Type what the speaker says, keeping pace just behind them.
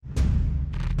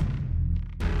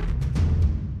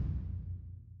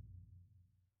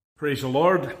Praise the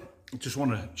Lord. I just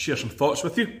want to share some thoughts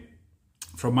with you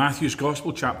from Matthew's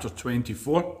Gospel, chapter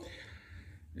 24.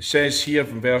 It says here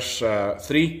from verse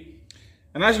 3,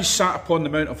 "And as he sat upon the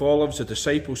Mount of Olives, the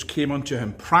disciples came unto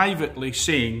him privately,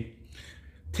 saying,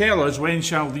 Tell us, when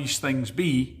shall these things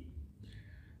be?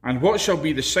 And what shall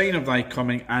be the sign of thy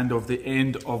coming and of the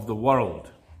end of the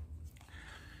world?"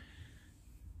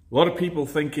 A lot of people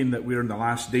thinking that we're in the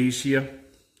last days here.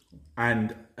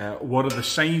 And what are the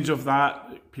signs of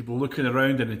that? People looking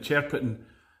around and interpreting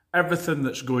everything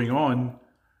that's going on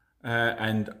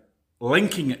and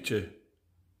linking it to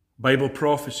Bible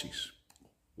prophecies.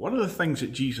 One of the things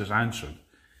that Jesus answered,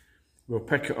 we'll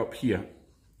pick it up here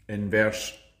in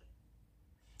verse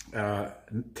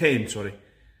 10.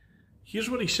 Here's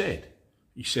what he said.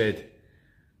 He said,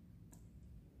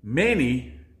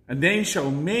 "Many, and then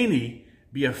shall many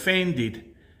be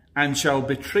offended, and shall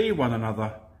betray one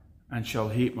another, and shall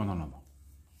hate one another."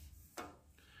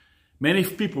 Many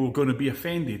people are going to be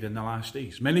offended in the last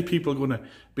days. Many people are going to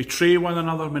betray one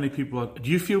another. Do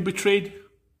you feel betrayed?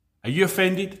 Are you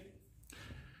offended?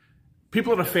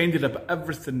 People are offended about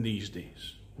everything these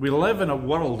days. We live in a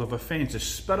world of offence. The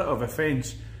spirit of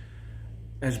offence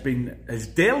is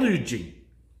deluging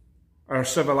our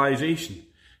civilization.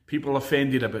 People are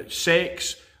offended about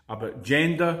sex, about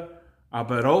gender,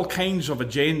 about all kinds of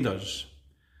agendas.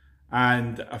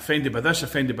 And offended by this,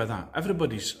 offended by that.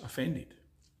 Everybody's offended.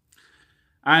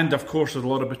 And of course, there's a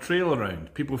lot of betrayal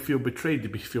around. People feel betrayed.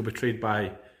 They feel betrayed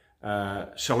by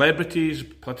celebrities,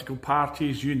 political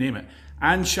parties, you name it.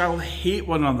 And shall hate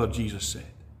one another, Jesus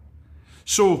said.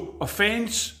 So,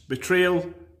 offence,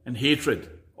 betrayal, and hatred.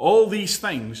 All these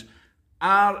things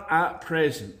are at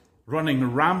present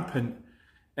running rampant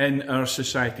in our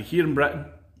society. Here in Britain,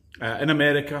 in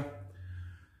America,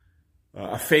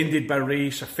 offended by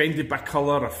race, offended by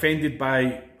colour, offended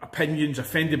by opinions,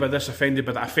 offended by this, offended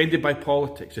by that, offended by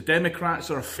politics. The Democrats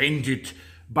are offended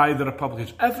by the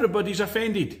Republicans. Everybody's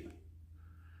offended.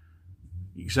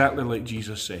 Exactly like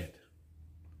Jesus said.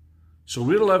 So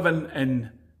we're living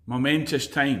in momentous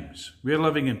times. We're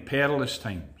living in perilous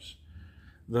times.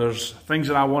 There's things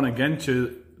that I want to get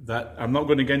into that I'm not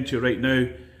going to get into right now,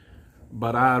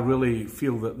 but I really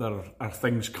feel that there are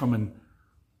things coming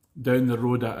down the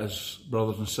road at us,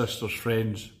 brothers and sisters,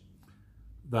 friends,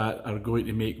 that are going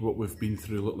to make what we've been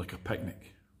through look like a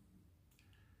picnic.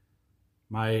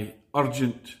 My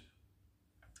urgent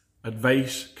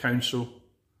advice, counsel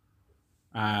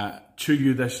to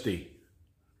you this day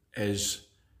is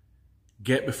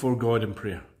get before God in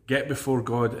prayer. Get before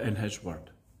God in His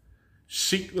Word.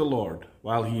 Seek the Lord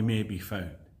while He may be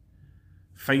found.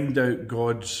 Find out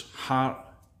God's heart.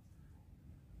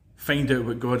 Find out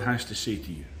what God has to say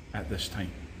to you at this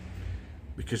time.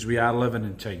 Because we are living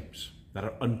in times that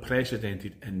are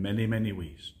unprecedented in many, many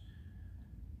ways.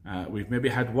 We've maybe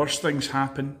had worse things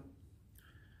happen.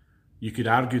 You could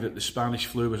argue that the Spanish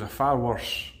flu was a far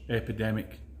worse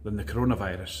epidemic than the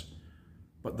coronavirus.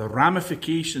 But the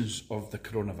ramifications of the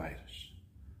coronavirus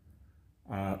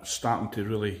are starting to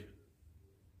really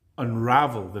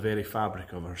unravel the very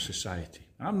fabric of our society.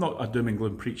 I'm not a doom and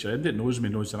gloom preacher. Anybody that knows me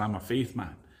knows that I'm a faith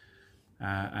man.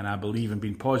 And I believe in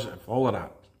being positive, all of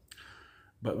that.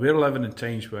 But we're living in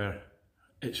times where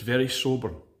it's very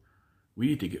sobering. We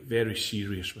need to get very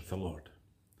serious with the Lord.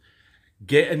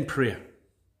 Get in prayer.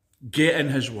 Get in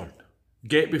His Word.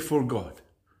 Get before God.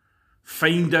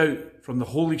 Find out from the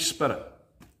Holy Spirit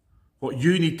what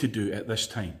you need to do at this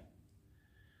time.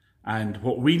 And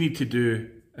what we need to do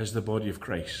as the body of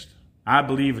Christ. I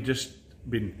believe I've just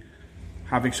been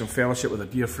having some fellowship with a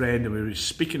dear friend, and we were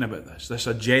speaking about this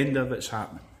agenda that's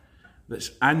happening,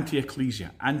 that's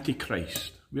anti-ecclesia,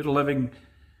 anti-Christ. We're living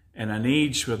in an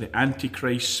age where the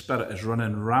anti-Christ spirit is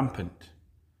running rampant.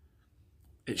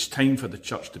 It's time for the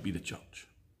church to be the church.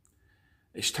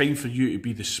 It's time for you to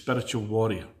be the spiritual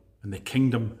warrior and the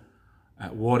kingdom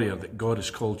warrior that God has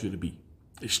called you to be.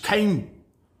 It's time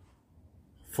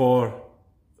for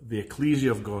the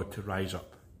ecclesia of God to rise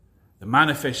up, the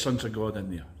manifest sons of God in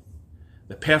the earth,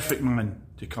 the perfect man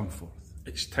to come forth.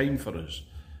 It's time for us,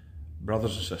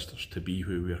 brothers and sisters, to be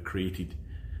who we are created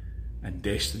and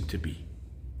destined to be.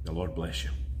 The Lord bless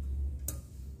you.